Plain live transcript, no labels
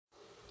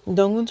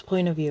Dongwon's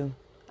point of view.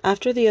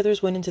 After the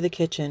others went into the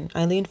kitchen,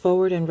 I leaned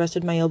forward and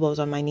rested my elbows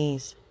on my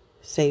knees.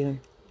 Seiyun,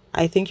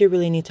 I think you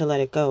really need to let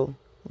it go.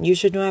 You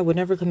should know I would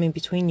never come in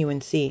between you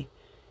and C.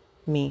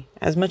 Me,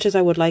 as much as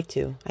I would like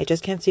to, I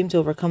just can't seem to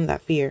overcome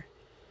that fear.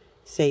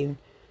 Seiyun,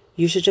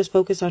 you should just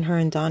focus on her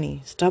and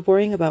Donnie. Stop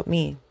worrying about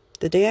me.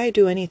 The day I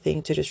do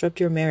anything to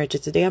disrupt your marriage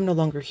is the day I'm no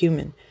longer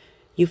human.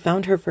 You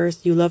found her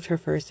first, you loved her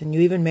first, and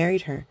you even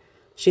married her.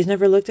 She's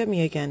never looked at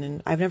me again,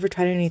 and I've never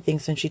tried anything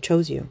since she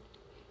chose you.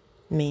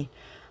 Me,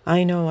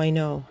 I know, I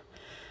know.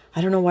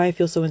 I don't know why I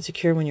feel so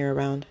insecure when you're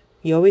around.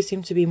 You always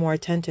seem to be more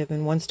attentive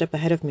and one step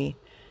ahead of me.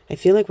 I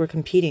feel like we're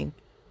competing.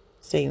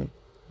 Seiyun,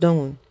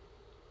 Dongwon,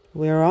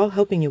 we are all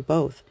helping you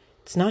both.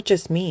 It's not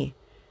just me.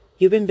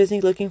 You've been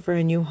busy looking for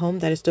a new home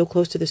that is still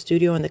close to the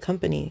studio and the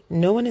company.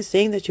 No one is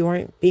saying that you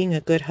aren't being a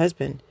good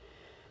husband.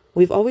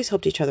 We've always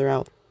helped each other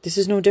out. This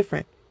is no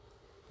different.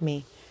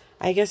 Me,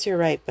 I guess you're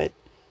right, but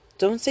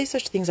don't say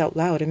such things out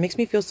loud. It makes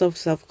me feel so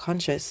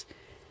self-conscious.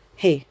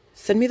 Hey,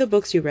 send me the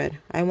books you read.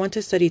 I want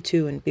to study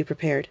too and be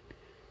prepared.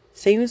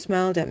 Seiyun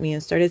smiled at me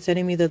and started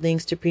sending me the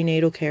links to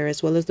prenatal care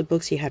as well as the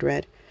books he had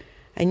read.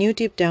 I knew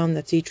deep down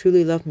that Z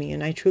truly loved me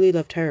and I truly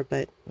loved her,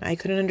 but I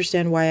couldn't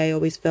understand why I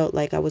always felt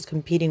like I was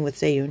competing with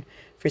Seiyun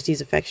for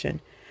Z's affection.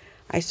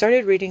 I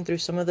started reading through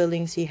some of the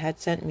links he had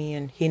sent me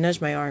and he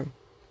nudged my arm.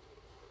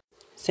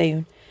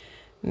 Seiyun,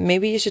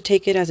 maybe you should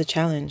take it as a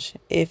challenge.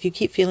 If you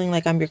keep feeling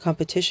like I'm your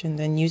competition,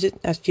 then use it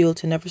as fuel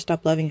to never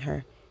stop loving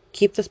her.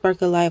 Keep the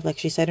spark alive like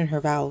she said in her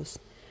vows.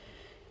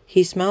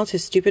 He smiled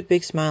his stupid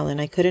big smile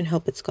and I couldn't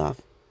help but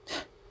scoff.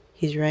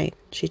 He's right.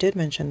 She did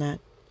mention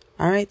that.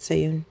 All right,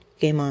 Seiyun.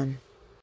 Game on.